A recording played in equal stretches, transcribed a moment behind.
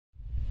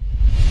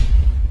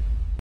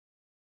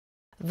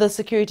The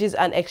Securities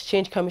and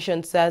Exchange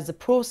Commission says the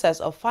process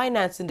of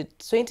financing the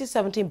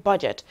 2017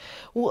 budget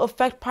will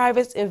affect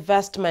private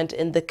investment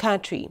in the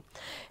country.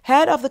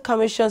 Head of the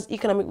Commission's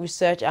Economic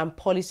Research and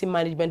Policy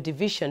Management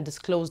Division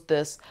disclosed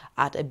this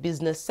at a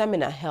business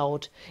seminar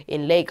held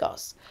in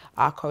Lagos.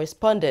 Our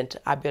correspondent,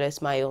 Abiola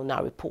Ismail,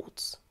 now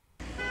reports.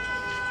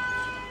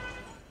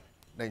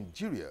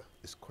 Nigeria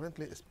is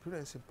currently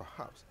experiencing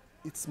perhaps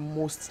its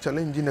most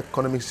challenging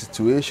economic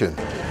situation.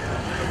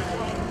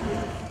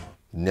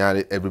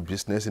 Nearly every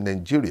business in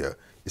Nigeria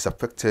is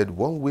affected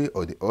one way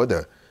or the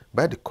other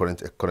by the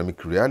current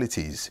economic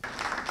realities.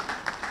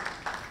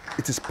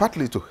 It is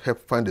partly to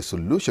help find a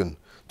solution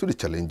to the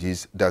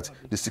challenges that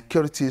the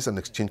Securities and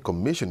Exchange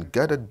Commission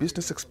gathered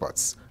business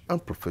experts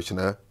and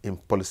professionals in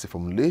policy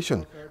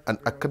formulation and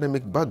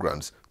academic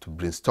backgrounds to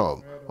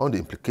brainstorm on the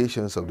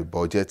implications of the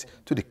budget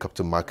to the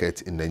capital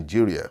market in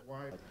Nigeria.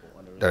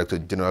 Director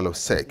General of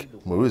SEC,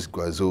 Maurice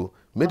Guazo,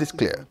 made it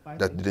clear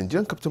that the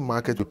Nigerian capital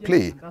market will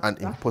play an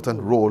important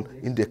role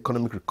in the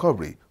economic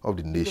recovery of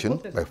the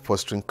nation by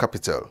fostering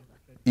capital.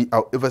 He,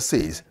 however,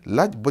 says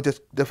large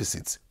budget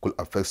deficits could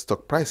affect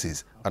stock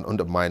prices and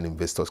undermine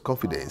investors'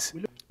 confidence.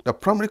 The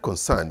primary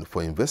concern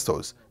for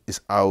investors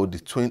is how the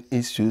twin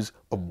issues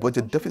of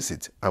budget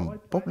deficit and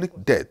public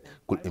debt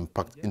could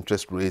impact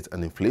interest rates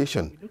and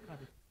inflation.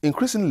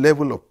 Increasing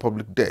level of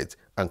public debt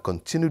and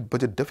continued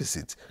budget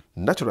deficits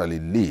naturally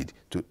lead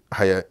to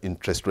higher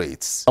interest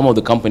rates. Some of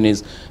the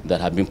companies that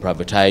have been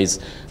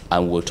privatized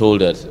and were told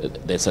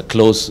that there's a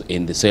clause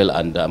in the sale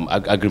and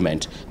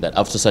agreement that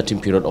after a certain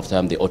period of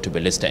time they ought to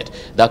be listed.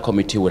 That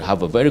committee will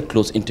have a very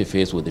close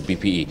interface with the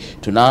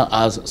BPE to now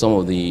ask some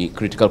of the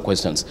critical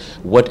questions.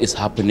 What is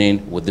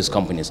happening with these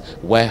companies?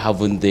 Why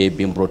haven't they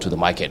been brought to the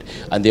market?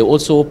 And they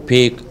also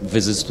pay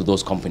visits to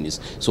those companies.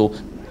 So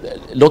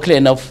luckily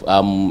enough,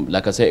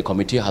 like I say, a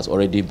committee has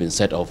already been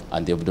set off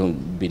and they've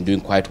been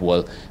doing quite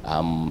well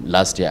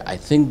last year. I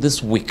think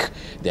this week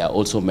they are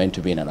also meant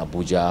to be in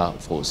Abuja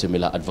for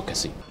similar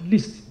advocacy. At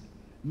least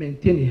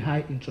maintain a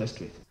high interest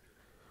rate.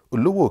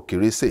 Olowo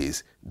Okere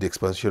says the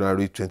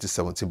expansionary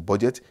 2017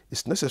 budget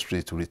is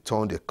necessary to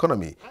return the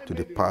economy to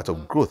the path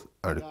of growth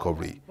and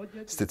recovery,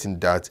 stating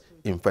that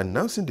in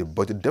financing the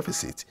budget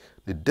deficit,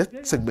 the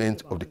debt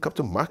segment of the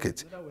capital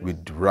market will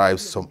derive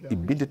some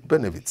immediate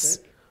benefits.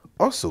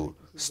 Also,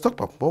 stock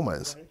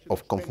performance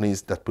of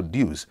companies that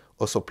produce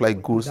or supply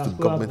goods to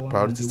government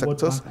priority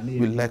sectors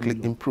will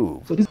likely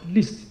improve. So this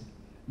list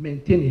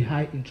maintain a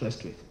high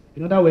interest rate.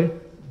 In other words,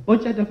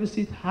 budget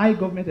deficit, high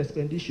government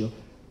expenditure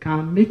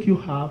can make you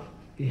have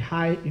a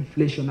high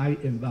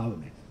inflationary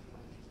environment.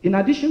 In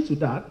addition to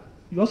that,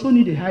 you also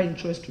need a high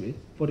interest rate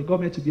for the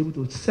government to be able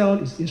to sell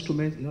its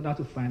instruments in order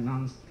to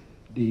finance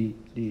the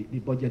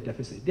budget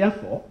deficit.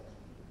 Therefore,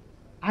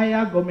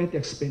 higher government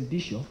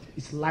expenditure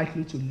is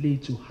likely to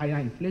lead to higher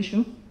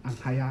inflation and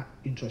higher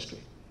interest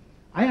rate.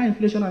 Higher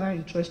inflation and higher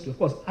interest rate, of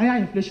course, higher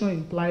inflation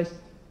implies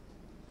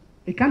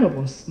a kind of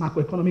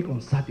macroeconomic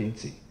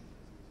uncertainty.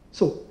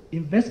 So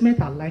investments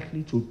are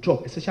likely to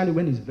drop, especially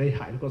when it's very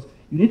high, because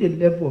you need a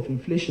level of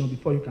inflation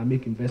before you can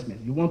make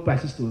investment. You want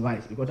prices to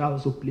rise because that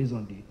also plays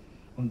on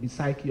the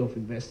psyche of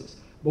investors.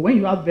 But when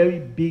you have very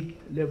big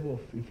level of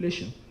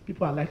inflation,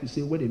 people are likely to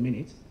say, wait a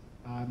minute,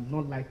 I'm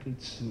not likely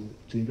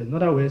to invest. In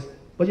other words,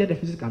 budget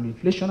deficit can be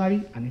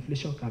inflationary, and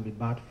inflation can be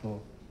bad for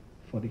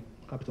the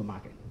capital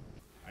market.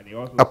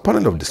 A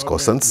panel of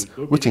discussants,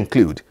 which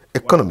include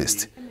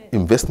economists,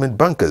 investment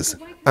bankers,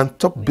 and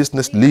top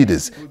business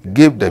leaders,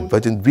 gave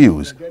divergent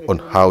views on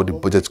how the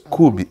budget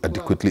could be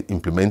adequately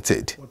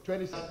implemented.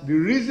 The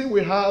reason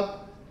we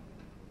have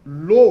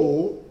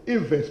low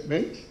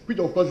investment, which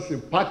of course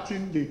is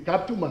impacting the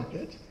capital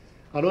market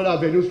and other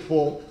avenues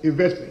for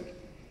investment,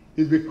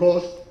 is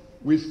because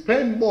we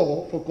spend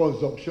more for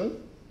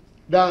consumption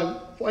than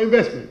for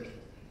investment.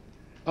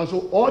 And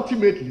so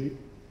ultimately,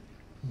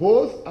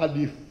 both at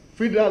the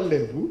federal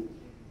level,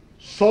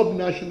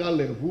 subnational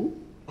level,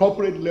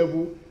 corporate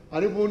level,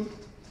 and even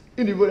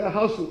individual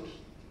households,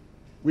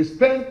 we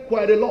spend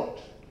quite a lot.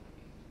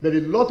 But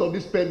a lot of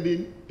this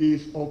spending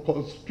is on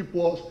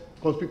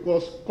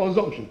conspicuous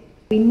consumption.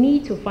 We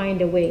need to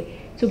find a way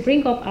to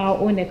bring up our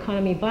own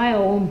economy by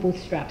our own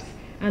bootstraps.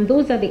 And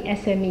those are the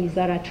SMEs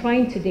that are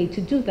trying today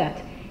to do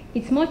that.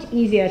 It's much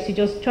easier to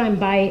just try and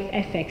buy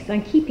FX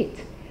and keep it,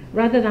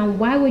 rather than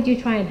why would you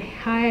try and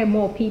hire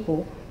more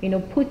people,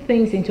 put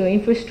things into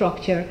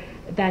infrastructure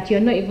that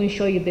you're not even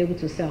sure you'll be able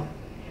to sell.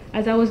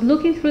 As I was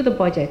looking through the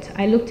budget,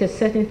 I looked at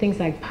certain things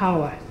like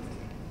power.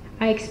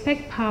 I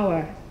expect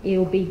power, it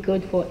will be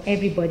good for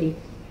everybody.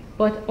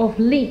 But of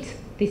late,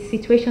 the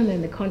situation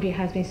in the country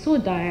has been so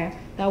dire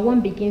that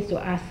one begins to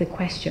ask the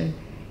question,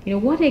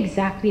 what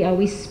exactly are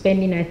we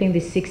spending? I think the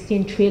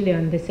 16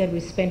 trillion they said we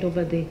spent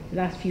over the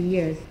last few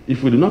years.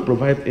 If we do not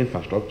provide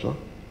infrastructure,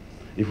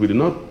 if we do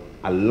not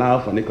allow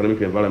for an economic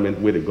environment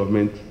where the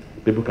government,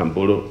 people can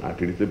borrow at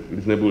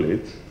reasonable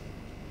rates,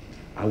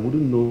 I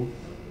wouldn't know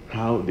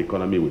how the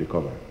economy will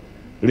recover.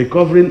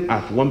 Recovering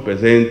at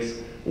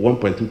 1%,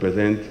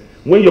 1.2%,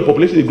 when your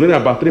population is growing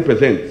about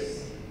 3%,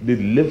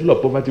 the level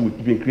of poverty will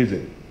keep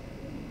increasing.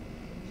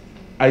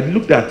 I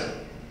looked at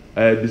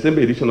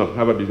December edition of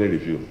Harvard Business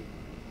Review.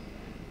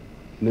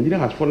 Nigeria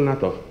has fallen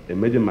out of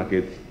emerging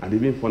markets and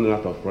even fallen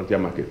out of frontier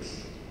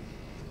markets.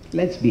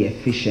 Let's be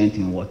efficient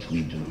in what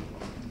we do.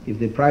 If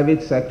the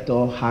private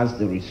sector has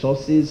the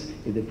resources,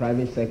 if the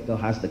private sector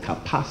has the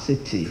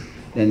capacity,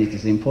 then it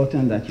is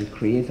important that you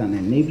create an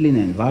enabling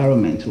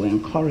environment to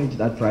encourage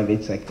that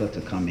private sector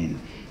to come in.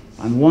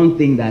 And one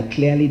thing that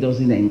clearly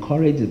doesn't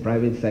encourage the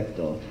private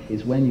sector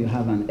is when you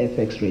have an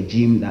FX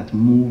regime that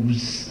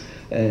moves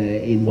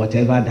in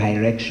whatever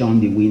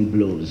direction the wind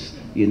blows.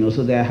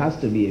 So there has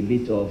to be a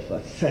bit of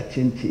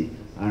certainty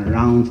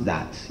around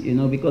that,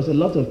 because a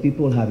lot of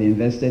people have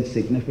invested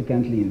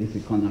significantly in this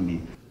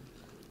economy.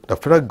 The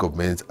federal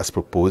government has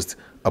proposed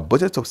a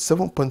budget of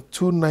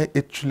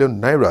 7.298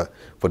 trillion naira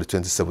for the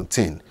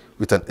 2017,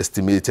 with an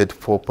estimated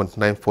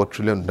 4.94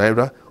 trillion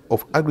naira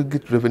of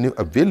aggregate revenue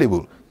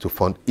available to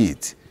fund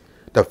it.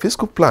 The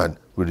fiscal plan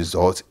will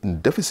result in a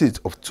deficit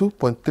of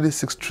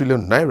 2.36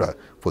 trillion naira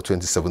for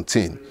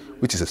 2017,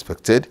 which is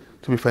expected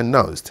to be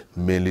financed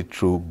mainly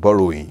through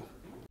borrowing.